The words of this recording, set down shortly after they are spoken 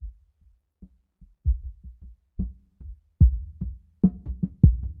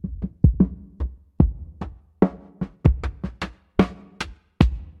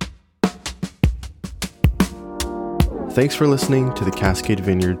Thanks for listening to the Cascade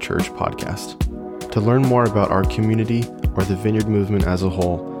Vineyard Church podcast. To learn more about our community or the Vineyard movement as a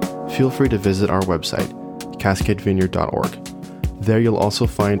whole, feel free to visit our website, cascadevineyard.org. There you'll also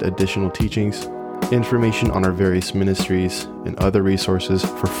find additional teachings, information on our various ministries, and other resources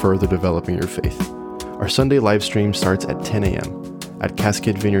for further developing your faith. Our Sunday live stream starts at 10 a.m. at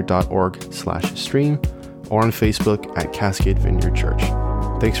cascadevineyard.org/stream or on Facebook at Cascade Vineyard Church.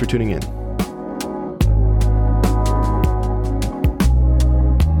 Thanks for tuning in.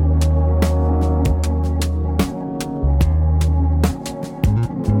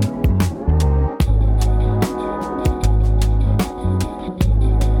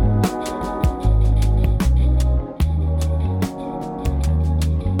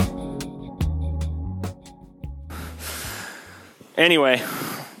 Anyway,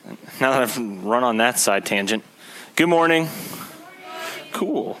 now that I've run on that side tangent, good morning.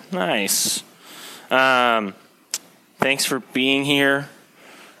 Cool, nice. Thanks for being here.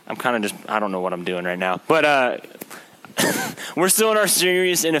 I'm kind of I don't know what I'm doing right now. But we're still in our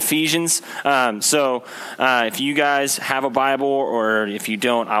series in Ephesians. So if you guys have a Bible, or if you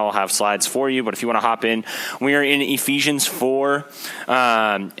don't, I'll have slides for you. But if you want to hop in, we are in Ephesians 4,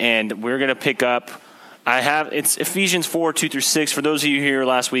 and we're going to pick up. It's Ephesians 4, 2-6. For those of you here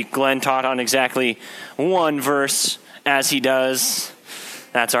last week, Glenn taught on exactly one verse, as he does.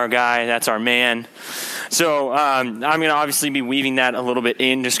 That's our guy. That's our man. So I'm going to obviously be weaving that a little bit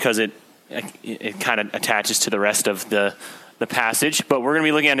in just because it kind of attaches to the rest of the passage. But we're going to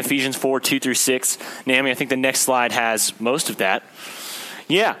be looking at Ephesians 4, 2-6. Naomi, I think the next slide has most of that.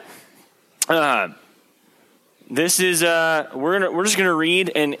 Yeah. This is we're just gonna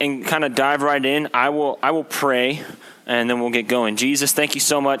read and kind of dive right in. I will pray, and then we'll get going. Jesus, thank you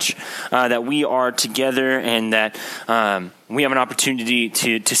so much that we are together, and that we have an opportunity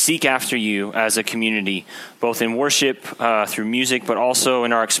to seek after you as a community, both in worship through music, but also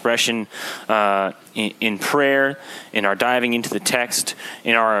in our expression in prayer, in our diving into the text,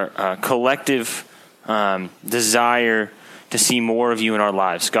 in our collective desire to see more of you in our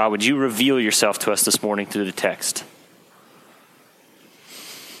lives. God, would you reveal yourself to us this morning through the text?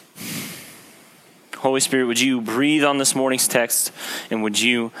 Holy Spirit, would you breathe on this morning's text, and would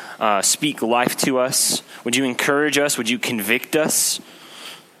you speak life to us? Would you encourage us? Would you convict us?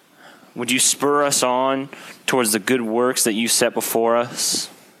 Would you spur us on towards the good works that you set before us?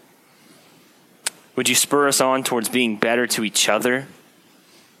 Would you spur us on towards being better to each other,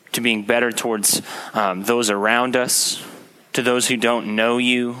 to being better towards those around us, to those who don't know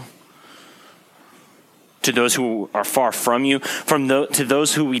you, to those who are far from you, to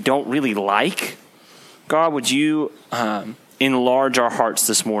those who we don't really like? God, would you enlarge our hearts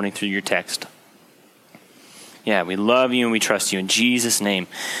this morning through your text? Yeah, we love you and we trust you. In Jesus' name,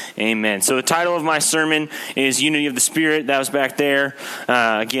 amen. So the title of my sermon is Unity of the Spirit. That was back there.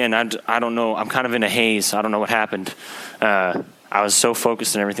 Again, I don't know. I'm kind of in a haze. I don't know what happened. I was so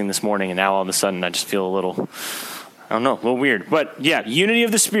focused on everything this morning, and now all of a sudden I just feel a little weird. But yeah, unity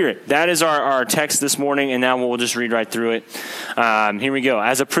of the Spirit. That is our text this morning, and now we'll just read right through it. Here we go.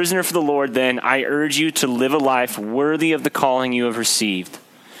 As a prisoner for the Lord, then, I urge you to live a life worthy of the calling you have received.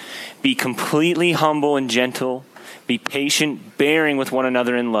 Be completely humble and gentle. Be patient, bearing with one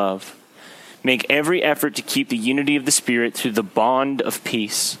another in love. Make every effort to keep the unity of the Spirit through the bond of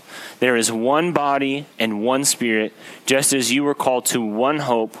peace. There is one body and one Spirit, just as you were called to one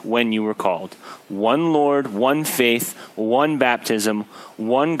hope when you were called. One Lord, one faith, one baptism,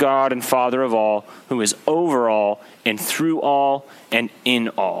 one God and Father of all, who is over all and through all and in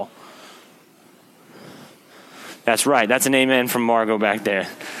all. That's right. That's an amen from Margot back there.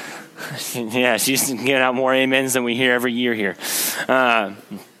 Yeah, she's getting out more amens than we hear every year here.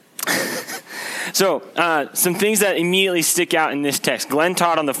 So, some things that immediately stick out in this text. Glenn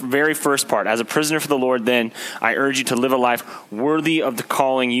taught on the very first part. As a prisoner for the Lord, then, I urge you to live a life worthy of the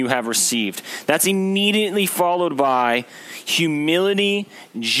calling you have received. That's immediately followed by humility,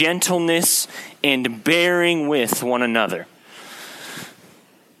 gentleness, and bearing with one another.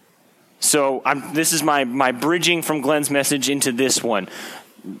 So, this is my bridging from Glenn's message into this one.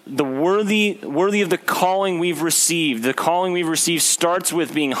 The worthy of the calling we've received. The calling we've received starts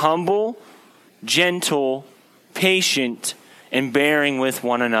with being humble, gentle, patient, and bearing with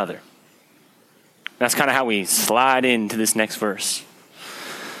one another. That's kind of how we slide into this next verse.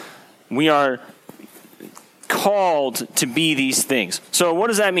 We are called to be these things. So what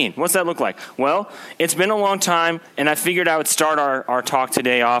does that mean? What's that look like? Well, it's been a long time, and I figured I would start our talk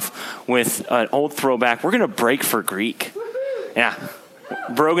today off with an old throwback. We're going to break for Greek. Yeah.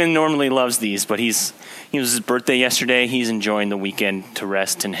 Brogan normally loves these, but it was his birthday yesterday. He's enjoying the weekend to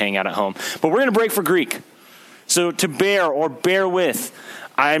rest and hang out at home. But we're going to break for Greek. So to bear or bear with,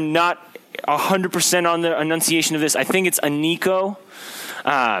 I'm not 100% on the enunciation of this. I think it's aniko,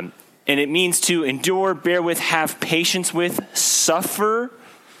 and it means to endure, bear with, have patience with, suffer,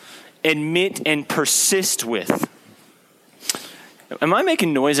 admit, and persist with. Am I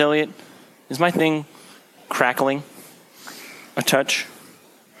making noise, Elliot? Is my thing crackling a touch?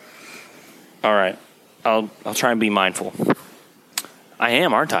 All right. I'll try and be mindful. I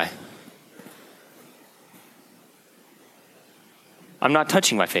am, aren't I? I'm not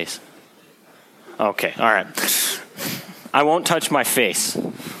touching my face. Okay, all right. I won't touch my face.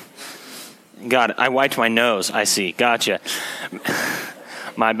 Got it. I wiped my nose. I see. Gotcha.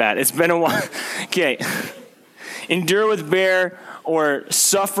 My bad. It's been a while. Okay. Endure with, bear, or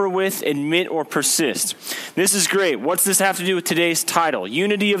suffer with, admit, or persist. This is great. What's this have to do with today's title?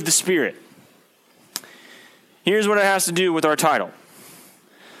 Unity of the Spirit. Here's what it has to do with our title.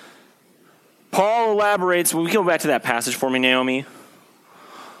 Paul elaborates. Will we go back to that passage for me, Naomi?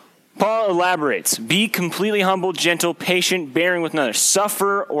 Paul elaborates. Be completely humble, gentle, patient, bearing with another.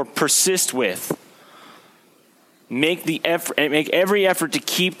 Suffer or persist with. Make every effort to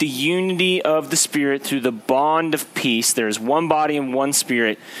keep the unity of the Spirit through the bond of peace. There is one body and one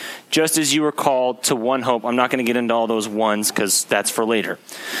Spirit, just as you were called to one hope. I'm not going to get into all those ones because that's for later.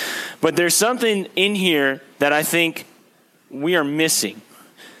 But there's something in here that I think we are missing.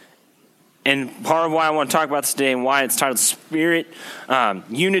 And part of why I want to talk about this today and why it's titled Spirit,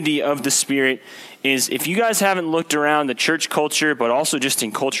 Unity of the Spirit, is if you guys haven't looked around the church culture, but also just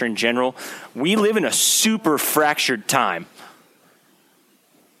in culture in general, we live in a super fractured time.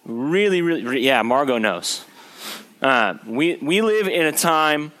 Really, yeah, Margot knows. We live in a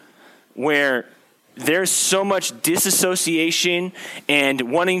time where there's so much disassociation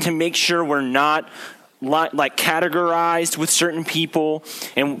and wanting to make sure we're not like categorized with certain people,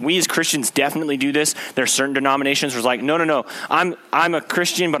 and we as Christians definitely do this. There are certain denominations where it's like, no, I'm a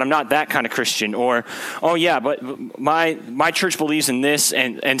Christian, but I'm not that kind of Christian. Or, oh yeah, but my church believes in this,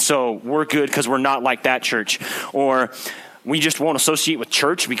 and so we're good because we're not like that church. Or we just won't associate with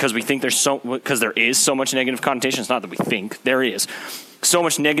church because we think because there is so much negative connotation. It's not that we think, there is so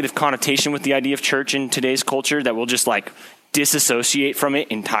much negative connotation with the idea of church in today's culture that we'll just like disassociate from it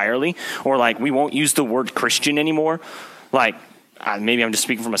entirely, or like we won't use the word Christian anymore. Like maybe I'm just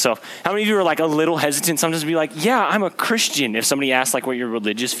speaking for myself. How many of you are like a little hesitant sometimes to be like, yeah, I'm a Christian, if somebody asks like what your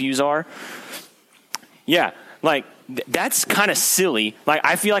religious views are? Yeah, like that's kind of silly. Like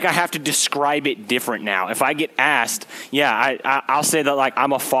I feel like I have to describe it different now. If I get asked, yeah, I'll say that like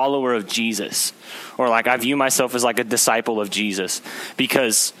I'm a follower of Jesus, or like I view myself as like a disciple of Jesus,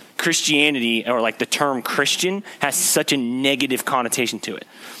 because Christianity, or like the term Christian, has such a negative connotation to it.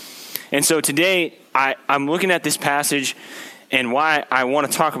 And so today I'm looking at this passage, and why I want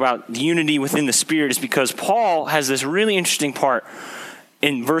to talk about the unity within the Spirit is because Paul has this really interesting part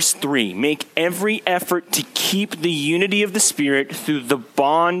in verse 3. Make every effort to keep the unity of the Spirit through the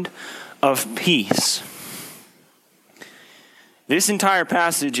bond of peace. This entire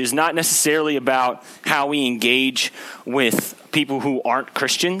passage is not necessarily about how we engage with people who aren't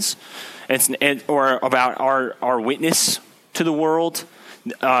Christians, or about our witness to the world.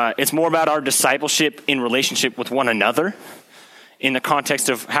 It's more about our discipleship in relationship with one another, in the context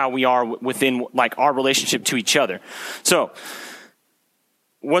of how we are within like our relationship to each other. So,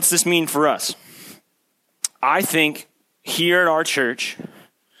 what's this mean for us? I think here at our church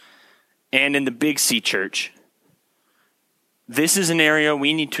and in the Big C Church, this is an area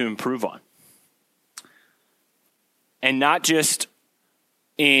we need to improve on. And not just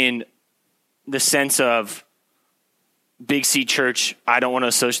in the sense of Big C Church, I don't want to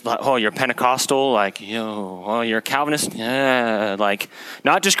associate, like, oh, you're Pentecostal, like, oh, you're a Calvinist. Yeah, like,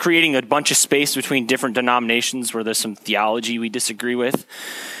 not just creating a bunch of space between different denominations where there's some theology we disagree with.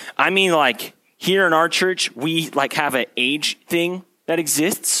 I mean, like, here in our church, we, like, have an age thing that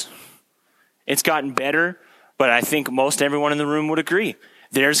exists. It's gotten better, but I think most everyone in the room would agree.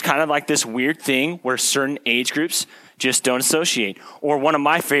 There's kind of like this weird thing where certain age groups just don't associate. Or one of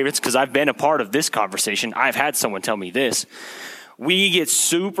my favorites, because I've been a part of this conversation, I've had someone tell me this. We get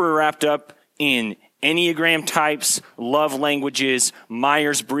super wrapped up in Enneagram types, love languages,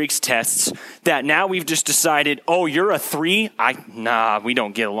 Myers-Briggs tests, that now we've just decided, oh, you're a 3? Nah, we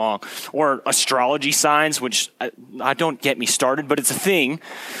don't get along. Or astrology signs, which I don't get me started, but it's a thing.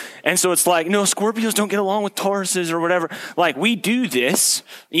 And so it's like, no, Scorpios don't get along with Tauruses or whatever. Like, we do this,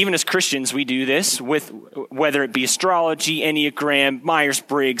 even as Christians, we do this with whether it be astrology, Enneagram,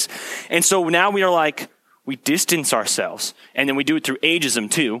 Myers-Briggs. And so now we are like, we distance ourselves. And then we do it through ageism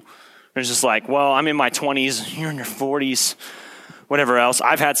too. It's just like, well, I'm in my 20s, you're in your 40s. whatever else.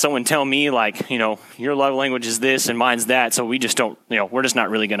 I've had someone tell me like, your love language is this and mine's that. So we just don't, we're just not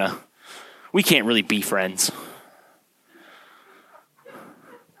really we can't really be friends.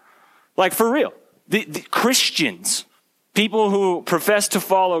 Like for real, the Christians, people who profess to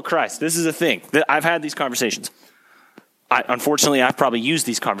follow Christ, this is a thing. I've had these conversations. Unfortunately, I've probably used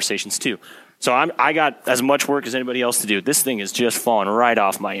these conversations too. So I got as much work as anybody else to do. This thing is just falling right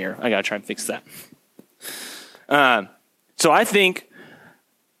off my ear. I got to try and fix that. So I think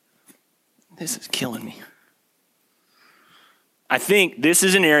this is killing me. I think this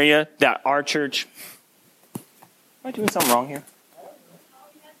is an area that our church... Am I doing something wrong here?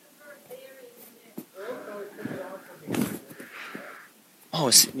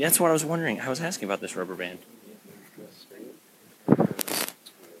 Oh, that's what I was wondering. I was asking about this rubber band.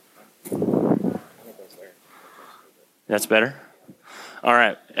 That's better? All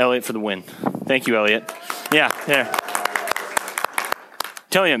right, Elliot for the win. Thank you, Elliot. Yeah, there.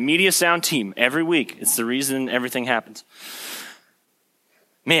 Tell you, media sound team every week. It's the reason everything happens.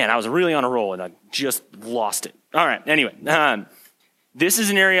 Man, I was really on a roll and I just lost it. All right, anyway. This is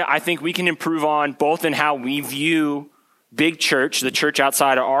an area I think we can improve on, both in how we view big church, the church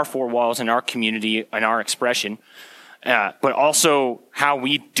outside of our four walls and our community and our expression, but also how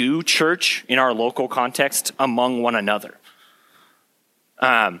we do church in our local context among one another.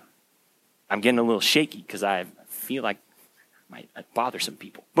 I'm getting a little shaky because I feel like I might bother some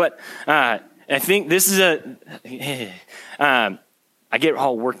people. But I think this is I get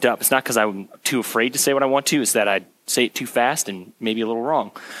all worked up. It's not because I'm too afraid to say what I want to. It's that I say it too fast and maybe a little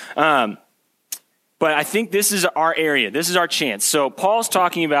wrong. But I think this is our area. This is our chance. So Paul's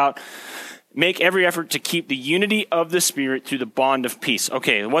talking about make every effort to keep the unity of the Spirit through the bond of peace.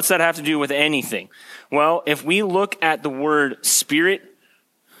 Okay, what's that have to do with anything? Well, if we look at the word Spirit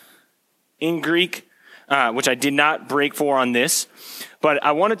in Greek, which I did not break for on this, but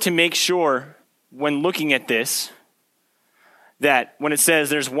I wanted to make sure when looking at this that when it says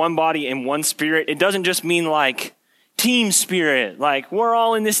there's one body and one Spirit, it doesn't just mean like team spirit, like we're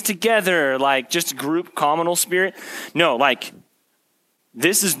all in this together, like just group communal spirit. No, like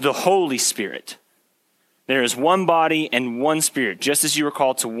this is the Holy Spirit. There is one body and one Spirit, just as you were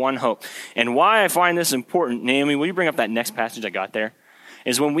called to one hope. And why I find this important, Naomi, will you bring up that next passage I got there?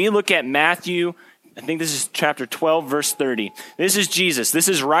 Is when we look at Matthew, I think this is chapter 12, verse 30. This is Jesus. This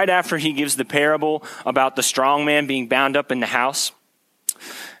is right after he gives the parable about the strong man being bound up in the house.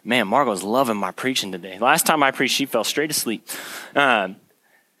 Man, Margot's loving my preaching today. Last time I preached, she fell straight asleep.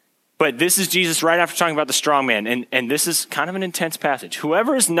 But this is Jesus right after talking about the strong man. And this is kind of an intense passage.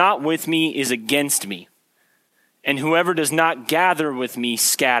 Whoever is not with me is against me. And whoever does not gather with me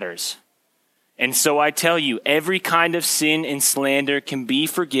scatters. And so I tell you, every kind of sin and slander can be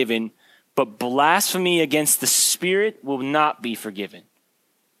forgiven, but blasphemy against the Spirit will not be forgiven.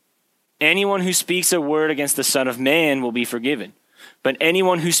 Anyone who speaks a word against the Son of Man will be forgiven. But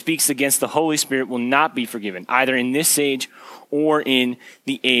anyone who speaks against the Holy Spirit will not be forgiven, either in this age or in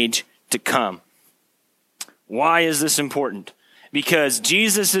the age to come. Why is this important? Because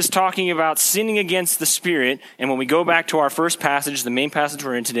Jesus is talking about sinning against the Spirit, and when we go back to our first passage, the main passage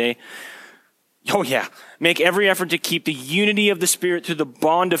we're in today, make every effort to keep the unity of the Spirit through the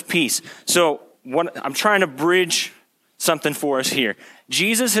bond of peace. So I'm trying to bridge something for us here.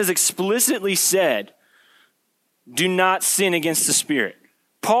 Jesus has explicitly said, do not sin against the Spirit.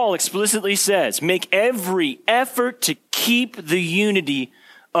 Paul explicitly says, make every effort to keep the unity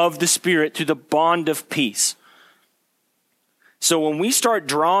of the Spirit through the bond of peace. So when we start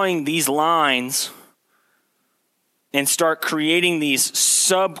drawing these lines and start creating these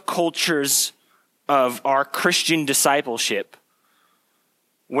subcultures of our Christian discipleship,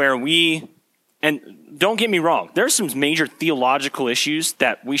 where and don't get me wrong, there's some major theological issues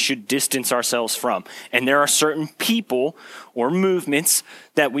that we should distance ourselves from. And there are certain people or movements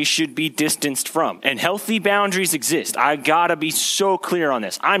that we should be distanced from. And healthy boundaries exist. I gotta be so clear on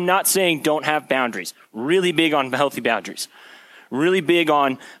this. I'm not saying don't have boundaries. Really big on healthy boundaries. Really big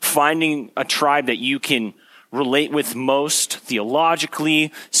on finding a tribe that you can relate with most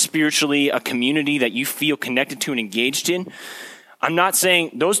theologically, spiritually, a community that you feel connected to and engaged in. I'm not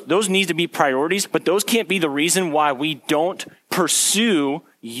saying those need to be priorities, but those can't be the reason why we don't pursue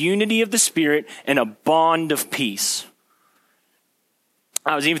unity of the Spirit and a bond of peace.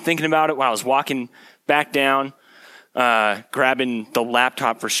 I was even thinking about it while I was walking back down, grabbing the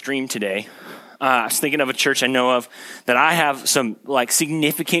laptop for stream today. I was thinking of a church I know of that I have some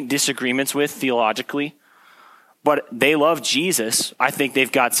significant disagreements with theologically, but they love Jesus. I think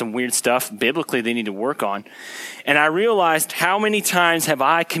they've got some weird stuff biblically they need to work on. And I realized how many times have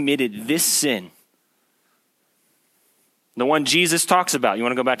I committed this sin? the one Jesus talks about. You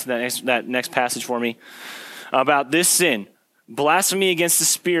want to go back to that next passage for me? About this sin. Blasphemy against the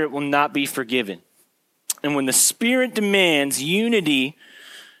Spirit will not be forgiven. And when the Spirit demands unity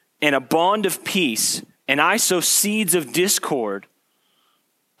and a bond of peace, and I sow seeds of discord,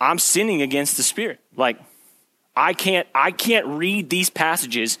 I'm sinning against the Spirit. Like, I can't read these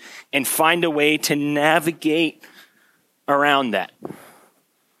passages and find a way to navigate around that.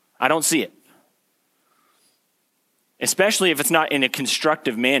 I don't see it. Especially if it's not in a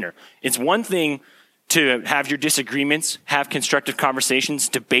constructive manner. It's one thing to have your disagreements, have constructive conversations,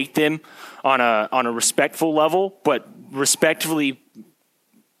 debate them on a respectful level, but respectfully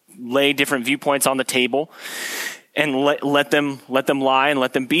lay different viewpoints on the table and let them lie and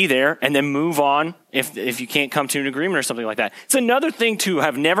let them be there, and then move on if you can't come to an agreement or something like that. It's another thing to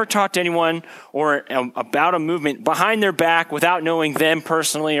have never talked to anyone or about a movement behind their back without knowing them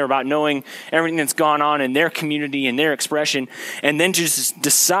personally or about knowing everything that's gone on in their community and their expression, and then just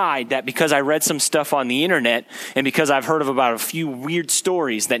decide that because I read some stuff on the internet and because I've heard about a few weird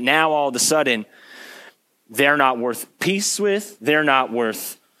stories that now all of a sudden they're not worth peace with, they're not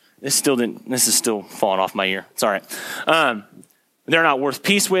worth... This is still falling off my ear. It's all right. They're not worth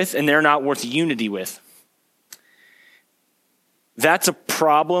peace with, and they're not worth unity with. That's a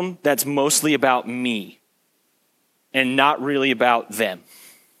problem that's mostly about me and not really about them.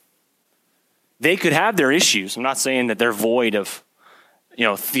 They could have their issues. I'm not saying that they're void of,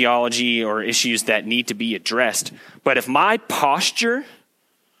 theology or issues that need to be addressed. But if my posture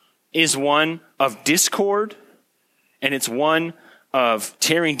is one of discord and it's one of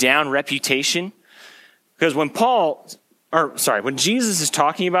tearing down reputation, because when Jesus is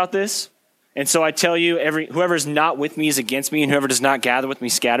talking about this, and so I tell you, whoever is not with me is against me, and whoever does not gather with me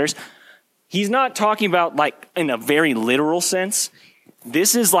scatters. He's not talking about like in a very literal sense.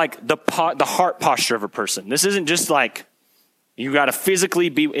 This is like the heart posture of a person. This isn't just like you got to physically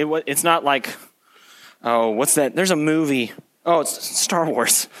be. It's not like, oh, what's that? There's a movie. Oh, it's Star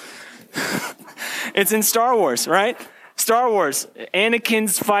Wars. It's in Star Wars, right? Star Wars,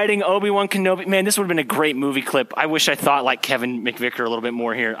 Anakin's fighting Obi-Wan Kenobi. Man, this would have been a great movie clip. I wish I thought like Kevin McVicker a little bit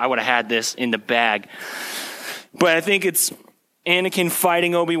more here. I would have had this in the bag. But I think it's Anakin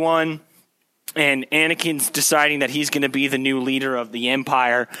fighting Obi-Wan, and Anakin's deciding that he's going to be the new leader of the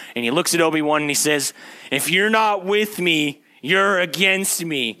Empire. And he looks at Obi-Wan and he says, if you're not with me, you're against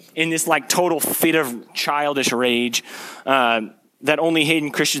me, in this like total fit of childish rage that only Hayden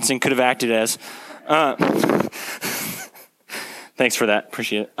Christensen could have acted as. Thanks for that.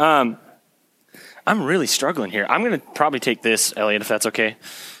 Appreciate it. I'm really struggling here. I'm going to probably take this, Elliot, if that's okay.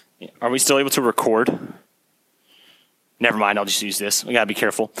 Are we still able to record? Never mind. I'll just use this. We got to be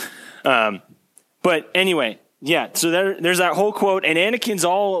careful. But anyway, yeah. So there's that whole quote, and Anakin's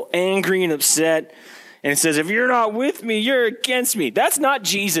all angry and upset. And it says, if you're not with me, you're against me. That's not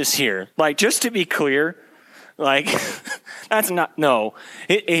Jesus here. Like, just to be clear, like, that's not, no.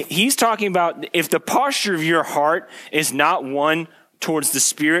 He's talking about if the posture of your heart is not one towards the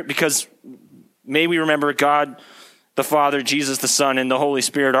Spirit, because may we remember God, the Father, Jesus, the Son, and the Holy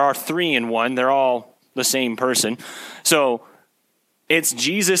Spirit are three in one. They're all the same person. So it's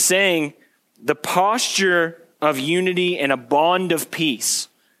Jesus saying the posture of unity and a bond of peace.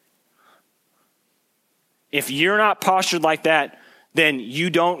 If you're not postured like that, then you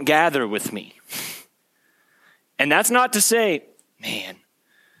don't gather with me. And that's not to say, man,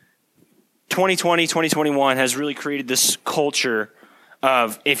 2020, 2021 has really created this culture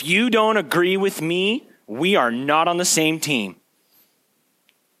of if you don't agree with me, we are not on the same team.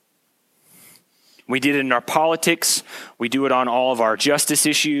 We did it in our politics. We do it on all of our justice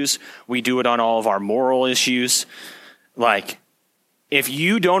issues. We do it on all of our moral issues. Like, if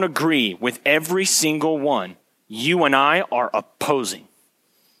you don't agree with every single one, you and I are opposing.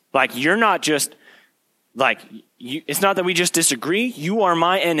 Like, you're not just, like, it's not that we just disagree. You are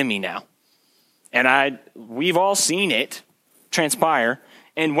my enemy now. And we've all seen it transpire.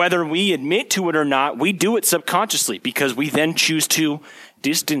 And whether we admit to it or not, we do it subconsciously because we then choose to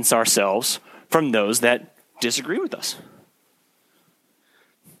distance ourselves from those that disagree with us.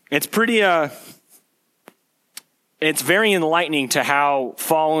 It's pretty, it's very enlightening to how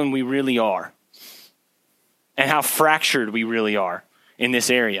fallen we really are and how fractured we really are in this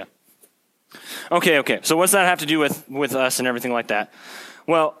area. Okay. So what's that have to do with us and everything like that?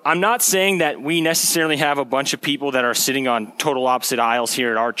 Well, I'm not saying that we necessarily have a bunch of people that are sitting on total opposite aisles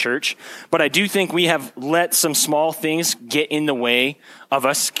here at our church, but I do think we have let some small things get in the way of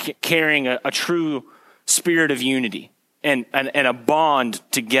us carrying a true spirit of unity and a bond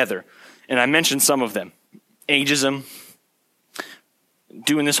together. And I mentioned some of them. Ageism,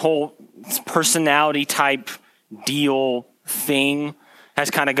 doing this whole personality type deal, thing has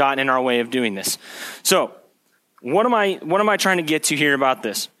kind of gotten in our way of doing this. So what am I trying to get to here about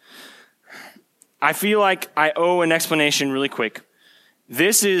this? I feel like I owe an explanation really quick.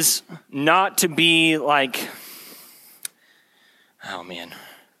 This is not to be like, oh man.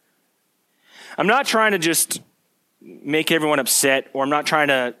 I'm not trying to just make everyone upset, or I'm not trying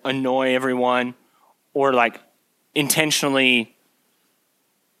to annoy everyone, or like intentionally,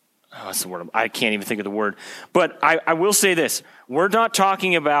 what's the word? I can't even think of the word. But I will say this. We're not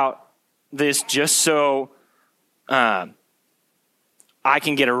talking about this just so I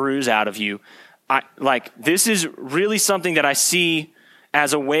can get a ruse out of you. This is really something that I see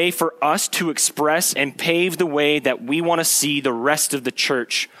as a way for us to express and pave the way that we want to see the rest of the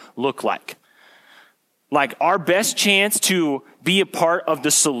church look like. Like our best chance to be a part of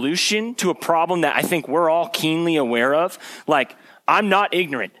the solution to a problem that I think we're all keenly aware of. Like, I'm not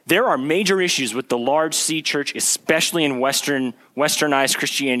ignorant. There are major issues with the large C church, especially in westernized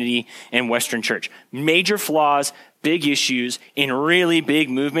Christianity and Western church. Major flaws, big issues in really big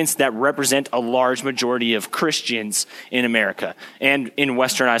movements that represent a large majority of Christians in America and in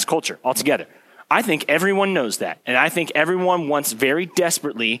westernized culture altogether. I think everyone knows that. And I think everyone wants very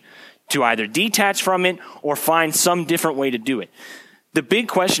desperately to either detach from it or find some different way to do it. The big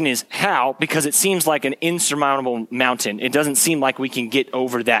question is how, because it seems like an insurmountable mountain. It doesn't seem like we can get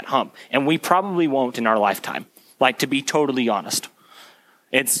over that hump. And we probably won't in our lifetime, like, to be totally honest.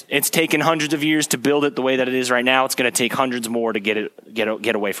 It's taken hundreds of years to build it the way that it is right now. It's going to take hundreds more to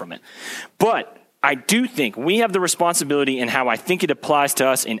get away from it. But I do think we have the responsibility, and how I think it applies to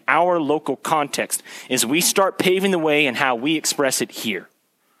us in our local context is we start paving the way in how we express it here.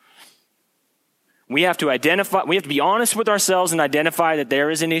 We have to be honest with ourselves and identify that there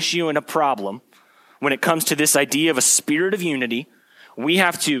is an issue and a problem when it comes to this idea of a spirit of unity. We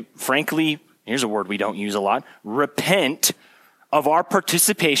have to, frankly, here's a word we don't use a lot, repent of our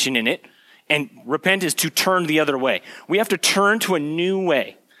participation in it. And repent is to turn the other way. We have to turn to a new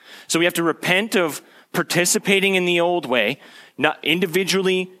way. So we have to repent of participating in the old way, not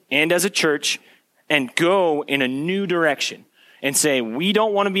individually and as a church, and go in a new direction. And say, we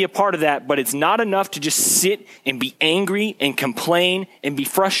don't want to be a part of that, but it's not enough to just sit and be angry and complain and be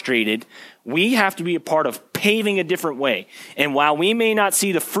frustrated. We have to be a part of paving a different way. And while we may not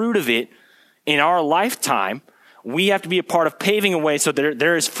see the fruit of it in our lifetime, we have to be a part of paving a way so that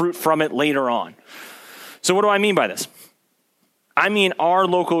there is fruit from it later on. So what do I mean by this? I mean our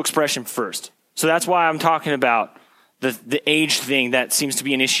local expression first. So that's why I'm talking about the age thing that seems to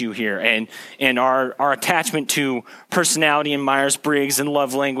be an issue here, and our attachment to personality and Myers-Briggs and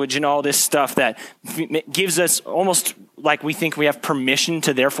love language and all this stuff that gives us almost like we think we have permission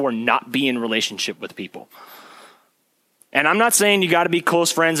to therefore not be in relationship with people. And I'm not saying you got to be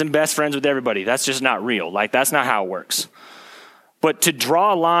close friends and best friends with everybody. That's just not real. Like, that's not how it works. But to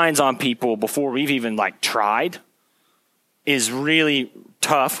draw lines on people before we've even tried is really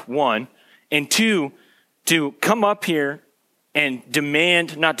tough, one. And two, to come up here and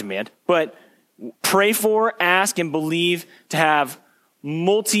but pray for, ask, and believe to have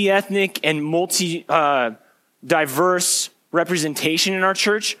multi-ethnic and multi-diverse representation in our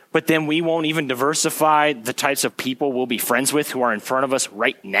church, but then we won't even diversify the types of people we'll be friends with who are in front of us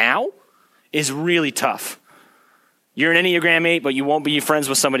right now is really tough. You're an Enneagram 8, but you won't be friends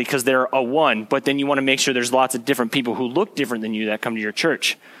with somebody because they're a 1, but then you want to make sure there's lots of different people who look different than you that come to your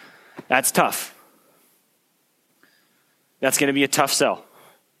church. That's tough. That's going to be a tough sell.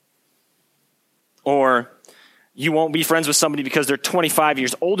 Or you won't be friends with somebody because they're 25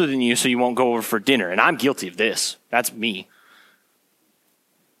 years older than you, so you won't go over for dinner. And I'm guilty of this. That's me.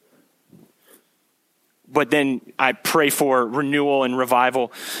 But then I pray for renewal and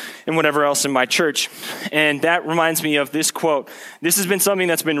revival and whatever else in my church. And that reminds me of this quote. This has been something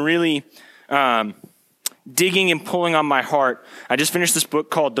that's been really digging and pulling on my heart. I just finished this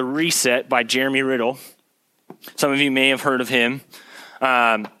book called The Reset by Jeremy Riddle. Some of you may have heard of him.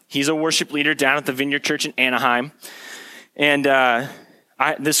 He's a worship leader down at the Vineyard Church in Anaheim. And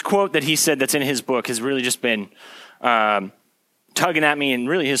this quote that he said that's in his book has really just been tugging at me, and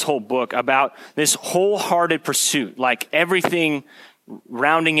really his whole book, about this wholehearted pursuit, like everything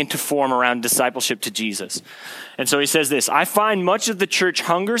rounding into form around discipleship to Jesus. And so he says this: I find much of the church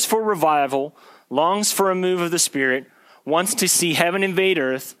hungers for revival, longs for a move of the Spirit, wants to see heaven invade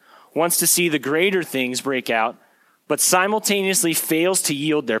earth, wants to see the greater things break out, but simultaneously fails to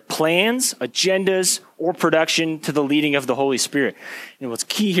yield their plans, agendas, or production to the leading of the Holy Spirit. And what's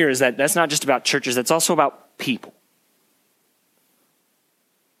key here is that that's not just about churches, that's also about people.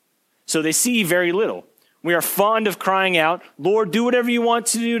 So they see very little. We are fond of crying out, Lord, do whatever you want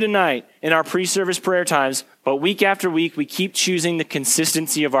to do tonight in our pre-service prayer times, But week after week, we keep choosing the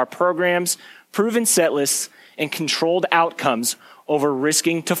consistency of our programs, proven set lists, and controlled outcomes over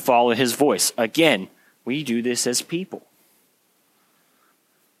risking to follow his voice. Again, we do this as people.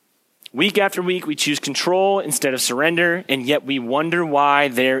 Week after week, we choose control instead of surrender, and yet we wonder why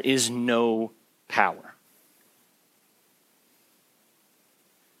there is no power.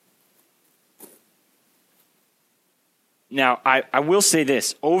 Now, I will say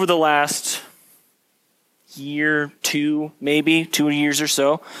this. Over the last year, maybe 2 years or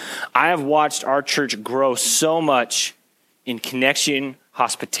so, I have watched our church grow so much in connection,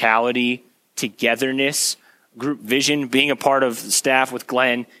 hospitality, togetherness, group vision, being a part of the staff with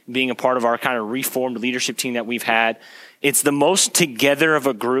Glenn, being a part of our kind of reformed leadership team that we've had. It's the most together of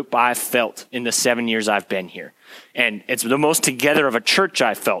a group I've felt in the 7 years I've been here. And it's the most together of a church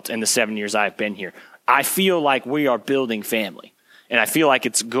I've felt in the 7 years I've been here. I feel like we are building family, and I feel like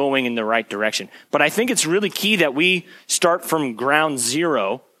it's going in the right direction. But I think it's really key that we start from ground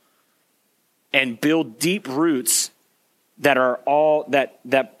zero and build deep roots that are all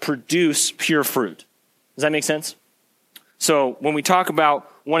that produce pure fruit. Does that make sense? So when we talk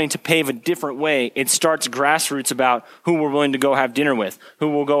about wanting to pave a different way, it starts grassroots about who we're willing to go have dinner with, who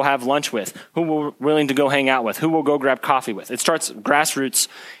we'll go have lunch with, who we're willing to go hang out with, who we'll go grab coffee with. It starts grassroots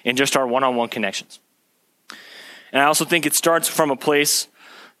in just our one-on-one connections. And I also think it starts from a place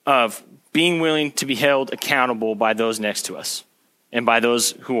of being willing to be held accountable by those next to us and by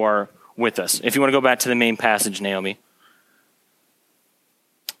those who are with us. If you want to go back to the main passage, Naomi.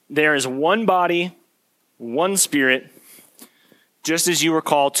 There is one body, one Spirit, just as you were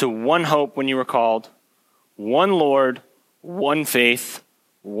called to one hope when you were called, one Lord, one faith,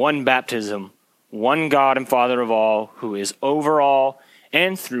 one baptism, one God and Father of all, who is over all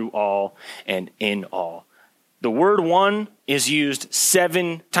and through all and in all. The word one is used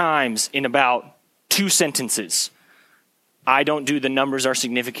 7 times in about 2 sentences. I don't do the numbers are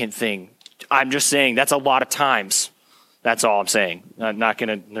significant thing. I'm just saying that's a lot of times. That's all I'm saying. I'm not going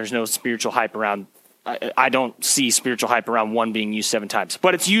to, there's no spiritual hype around. I don't see spiritual hype around one being used 7 times,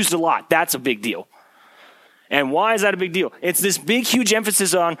 but it's used a lot. That's a big deal. And why is that a big deal? It's this big, huge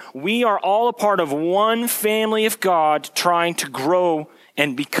emphasis on we are all a part of one family of God trying to grow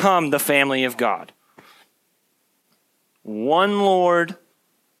and become the family of God. One Lord,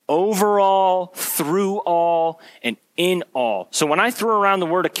 over all, through all, and in all. So when I throw around the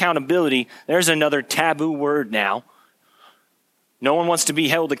word accountability, there's another taboo word now. No one wants to be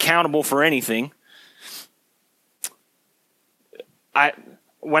held accountable for anything.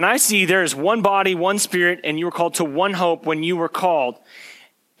 When I see there's one body, one Spirit, and you were called to one hope when you were called,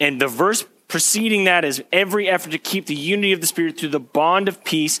 and the verse preceding that is every effort to keep the unity of the Spirit through the bond of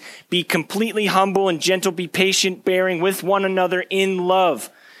peace, be completely humble and gentle, be patient, bearing with one another in love.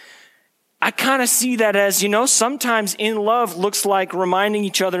 I kind of see that as, sometimes in love looks like reminding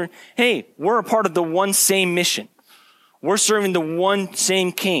each other, hey, we're a part of the one same mission. We're serving the one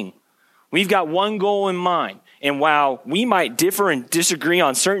same King. We've got one goal in mind. And while we might differ and disagree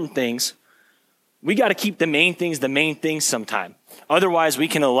on certain things, we got to keep the main things sometime. Otherwise, we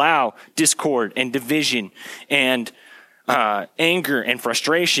can allow discord and division and anger and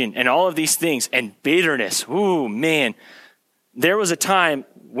frustration and all of these things and bitterness. Ooh, man. There was a time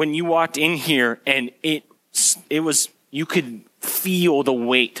when you walked in here and it was, you could feel the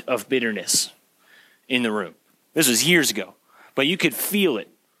weight of bitterness in the room. This was years ago, but you could feel it.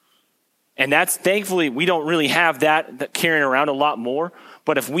 And that's, thankfully, we don't really have that carrying around a lot more.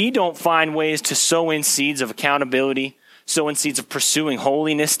 But if we don't find ways to sow in seeds of accountability, sow in seeds of pursuing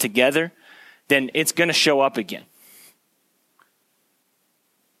holiness together, then it's going to show up again.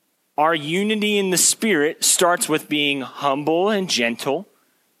 Our unity in the Spirit starts with being humble and gentle,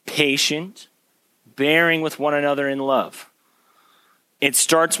 patient, bearing with one another in love. It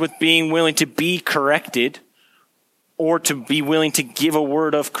starts with being willing to be corrected or to be willing to give a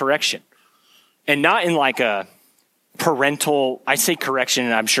word of correction. And not in like a parental, I say correction,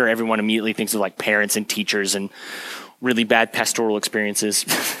 and I'm sure everyone immediately thinks of like parents and teachers and really bad pastoral experiences.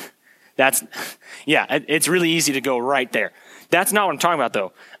 It's really easy to go right there. That's not what I'm talking about,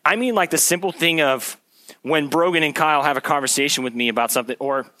 though. I mean like the simple thing of when Brogan and Kyle have a conversation with me about something,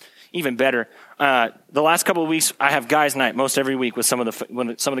 or even better, the last couple of weeks, I have guys' night most every week with some of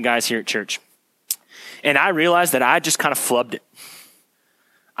the guys here at church. And I realized that I just kind of flubbed it.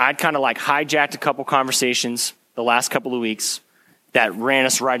 I'd kind of like hijacked a couple conversations the last couple of weeks that ran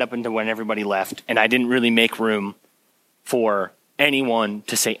us right up into when everybody left. And I didn't really make room for anyone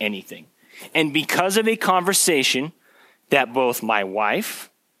to say anything. And because of a conversation that both my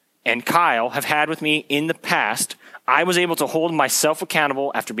wife and Kyle have had with me in the past, I was able to hold myself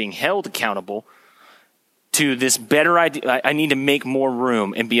accountable after being held accountable to this better idea. I need to make more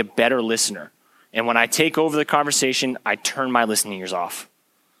room and be a better listener. And when I take over the conversation, I turn my listening ears off.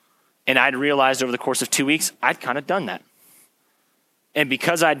 And I'd realized over the course of 2 weeks, I'd kind of done that. And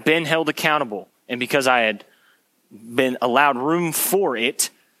because I'd been held accountable and because I had been allowed room for it,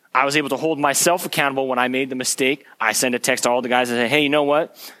 I was able to hold myself accountable when I made the mistake. I send a text to all the guys and say, hey, you know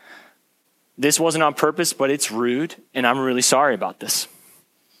what? This wasn't on purpose, but it's rude, and I'm really sorry about this.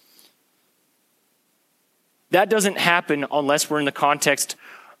 That doesn't happen unless we're in the context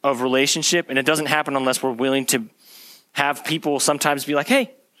of relationship, and it doesn't happen unless we're willing to have people sometimes be like,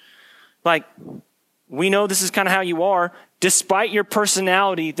 hey, like, we know this is kind of how you are. Despite your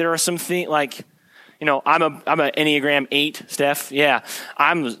personality, there are some things like, you know, I'm an Enneagram 8, Steph. Yeah,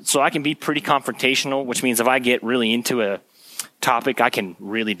 so I can be pretty confrontational, which means if I get really into a topic, I can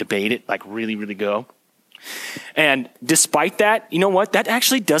really debate it, like really, really go. And despite that, you know what? That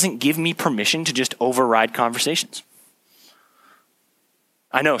actually doesn't give me permission to just override conversations.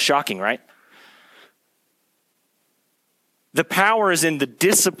 I know, shocking, right? The power is in the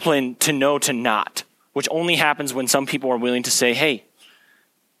discipline to know to not, which only happens when some people are willing to say, hey,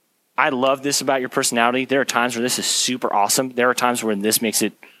 I love this about your personality. There are times where this is super awesome. There are times where this makes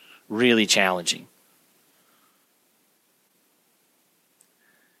it really challenging.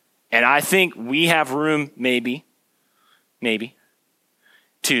 And I think we have room, maybe,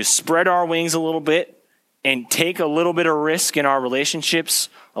 to spread our wings a little bit and take a little bit of risk in our relationships,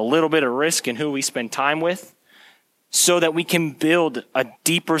 a little bit of risk in who we spend time with, so that we can build a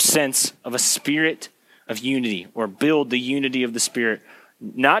deeper sense of a spirit of unity, or build the unity of the Spirit,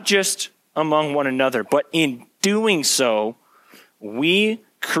 not just among one another, but in doing so, we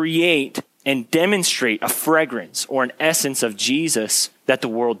create and demonstrate a fragrance or an essence of Jesus that the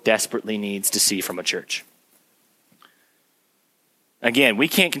world desperately needs to see from a church. Again, we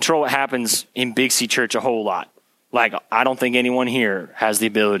can't control what happens in Big C Church a whole lot. Like, I don't think anyone here has the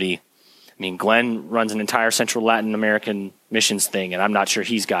ability. I mean, Glenn runs an entire Central Latin American missions thing, and I'm not sure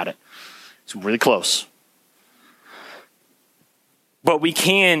he's got it. It's really close. But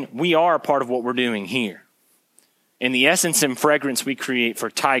we are a part of what we're doing here. And the essence and fragrance we create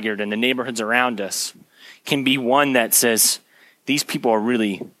for Tigard and the neighborhoods around us can be one that says, these people are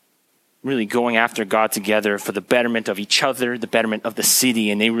really, really going after God together for the betterment of each other, the betterment of the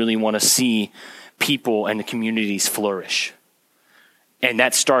city, and they really want to see people and the communities flourish. And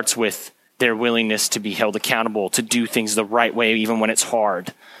that starts with their willingness to be held accountable, to do things the right way, even when it's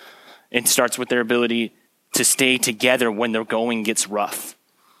hard. It starts with their ability to stay together when the going gets rough,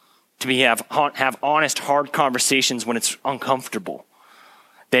 to have honest, hard conversations when it's uncomfortable.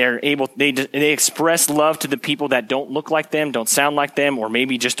 They express love to the people that don't look like them, don't sound like them, or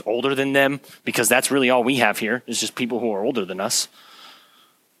maybe just older than them, because that's really all we have here is just people who are older than us.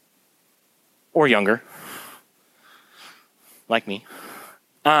 Or younger, like me,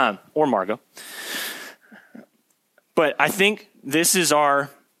 or Margot. But I think this is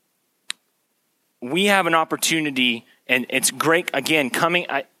we have an opportunity, and it's great, again,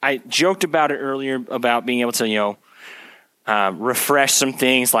 I joked about it earlier about being able to, refresh some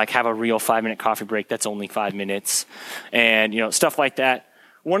things, like have a real 5-minute coffee break that's only 5 minutes, and, stuff like that.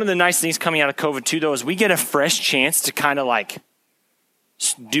 One of the nice things coming out of COVID too, though, is we get a fresh chance to kind of like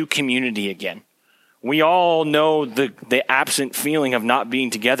do community again. We all know the absent feeling of not being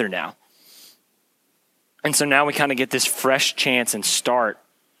together now. And so now we kind of get this fresh chance and start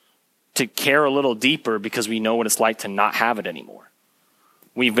to care a little deeper because we know what it's like to not have it anymore.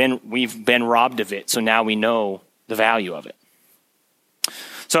 We've been robbed of it, so now we know the value of it.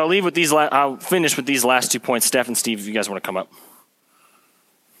 So I'll finish with these last 2 points. Steph and Steve, if you guys want to come up.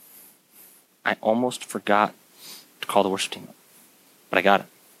 I almost forgot to call the worship team up, but I got it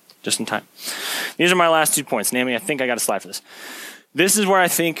just in time. These are my last 2 points. Namely, I think I got a slide for this. This is where I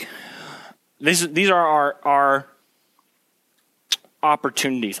think these are our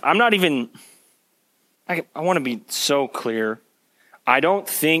opportunities. I want to be so clear. I don't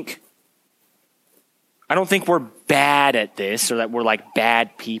think we're bad at this, or that we're like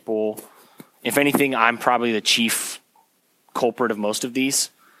bad people. If anything, I'm probably the chief culprit of most of these.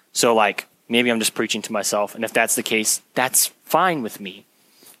 So like, maybe I'm just preaching to myself. And if that's the case, that's fine with me.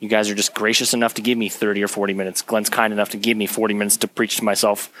 You guys are just gracious enough to give me 30 or 40 minutes. Glenn's kind enough to give me 40 minutes to preach to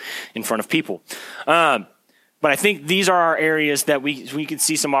myself in front of people. But I think these are our areas that we could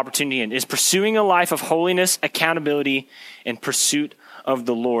see some opportunity in, is pursuing a life of holiness, accountability, and pursuit of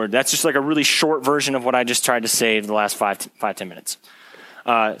the Lord. That's just like a really short version of what I just tried to say in the last 5-10 minutes.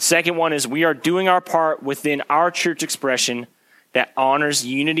 Second one is we are doing our part within our church expression that honors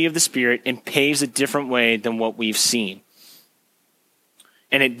unity of the Spirit and paves a different way than what we've seen.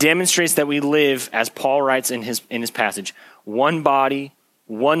 And it demonstrates that we live, as Paul writes in his passage, one body,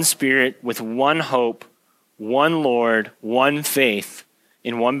 one spirit, with one hope, one Lord, one faith,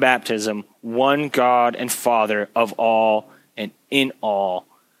 in one baptism, one God and Father of all and in all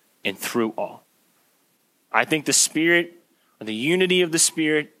and through all. I think the Spirit, or the unity of the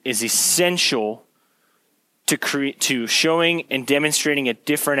Spirit, is essential to showing and demonstrating a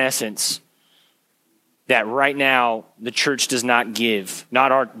different essence that right now the church does not give,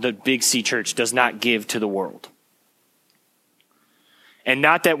 the Big C church does not give to the world. And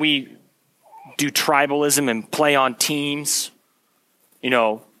not that we do tribalism and play on teams,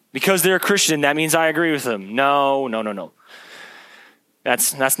 because they're a Christian, that means I agree with them. No.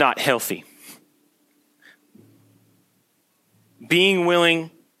 That's not healthy. Being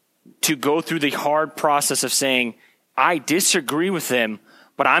willing to go through the hard process of saying, I disagree with them,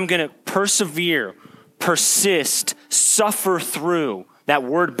 but I'm going to persevere, persist, suffer through. That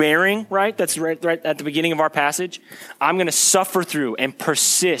word bearing, right? That's right at the beginning of our passage. I'm going to suffer through and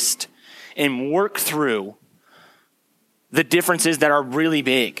persist and work through the differences that are really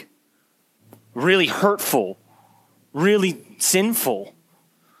big, really hurtful, really sinful.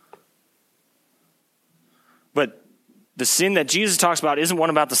 But the sin that Jesus talks about isn't one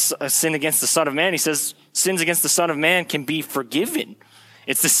about the sin against the Son of Man. He says sins against the Son of Man can be forgiven.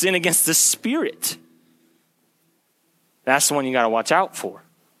 It's the sin against the Spirit. That's the one you got to watch out for.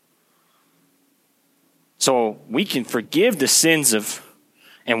 So we can forgive the sins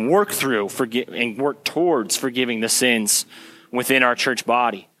and work through, and work towards forgiving the sins within our church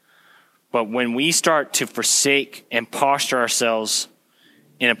body. But when we start to forsake and posture ourselves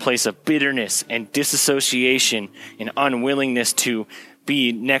in a place of bitterness and disassociation and unwillingness to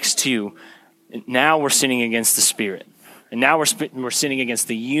be next to, now we're sinning against the Spirit. And now we're sinning against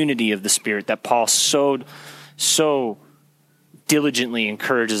the unity of the Spirit that Paul so diligently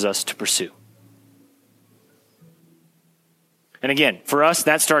encourages us to pursue. And again, for us,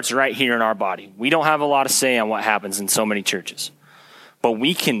 that starts right here in our body. We don't have a lot of say on what happens in so many churches. But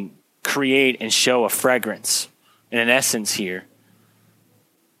we can create and show a fragrance and an essence here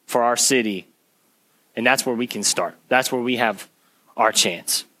for our city. And that's where we can start. That's where we have our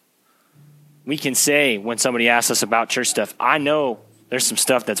chance. We can say when somebody asks us about church stuff, I know there's some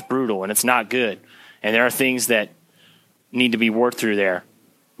stuff that's brutal and it's not good. And there are things that need to be worked through there.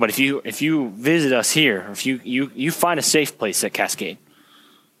 But if you visit us here, if you find a safe place at Cascade,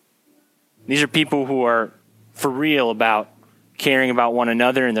 these are people who are for real about caring about one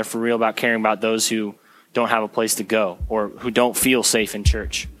another, and they're for real about caring about those who don't have a place to go or who don't feel safe in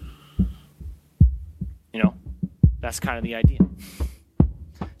church. That's kind of the idea.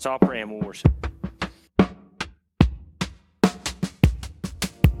 So I'll pray and we'll worship.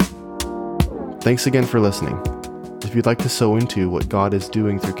 Thanks again for listening. If you'd like to sow into what God is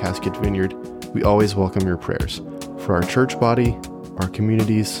doing through Cascade Vineyard, we always welcome your prayers for our church body, our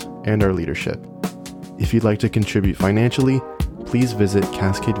communities, and our leadership. If you'd like to contribute financially, please visit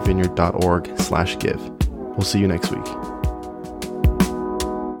cascadevineyard.org/give. We'll see you next week.